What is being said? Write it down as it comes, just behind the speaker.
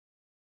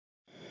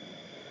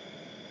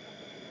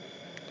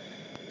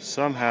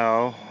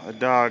Somehow a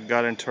dog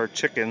got into our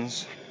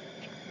chickens,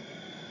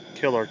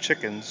 killed our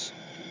chickens.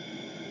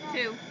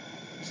 2.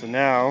 So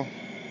now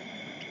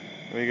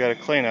we gotta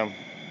clean them.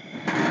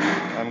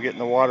 I'm getting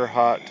the water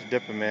hot to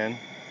dip them in.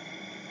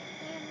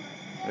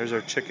 There's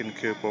our chicken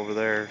coop over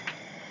there.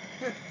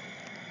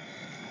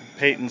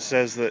 Peyton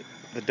says that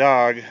the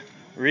dog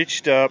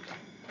reached up,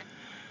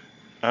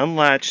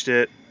 unlatched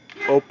it,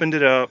 opened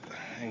it up,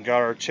 and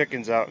got our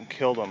chickens out and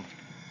killed them.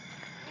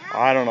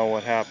 I don't know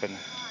what happened.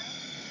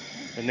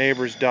 The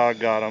neighbor's dog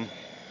got them.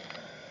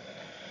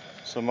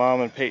 So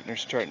Mom and Peyton are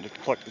starting to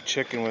pluck the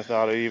chicken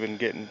without it even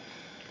getting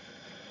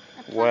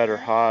wet or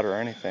hot or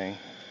anything.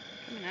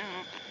 Coming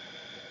out.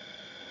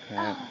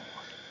 Yeah.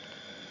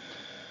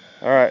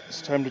 Alright,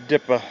 it's time to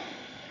dip a.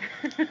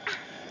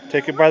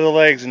 Take it by the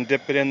legs and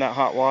dip it in that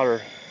hot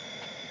water.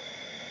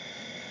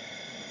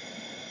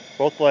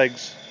 Both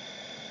legs.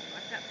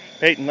 What's up,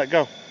 Peyton, let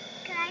go.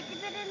 Can I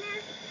dip it in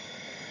there?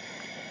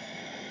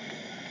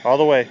 All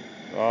the way.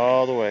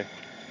 All the way.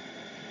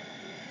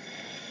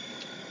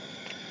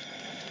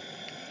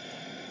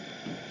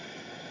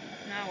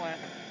 Now what?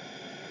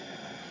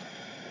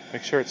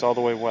 Make sure it's all the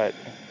way wet.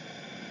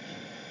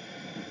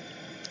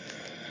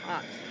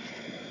 Hot.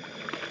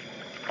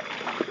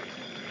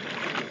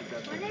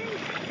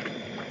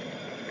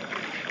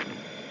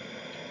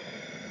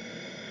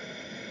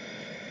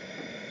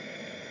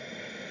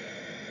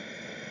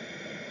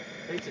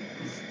 Peyton,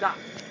 stop.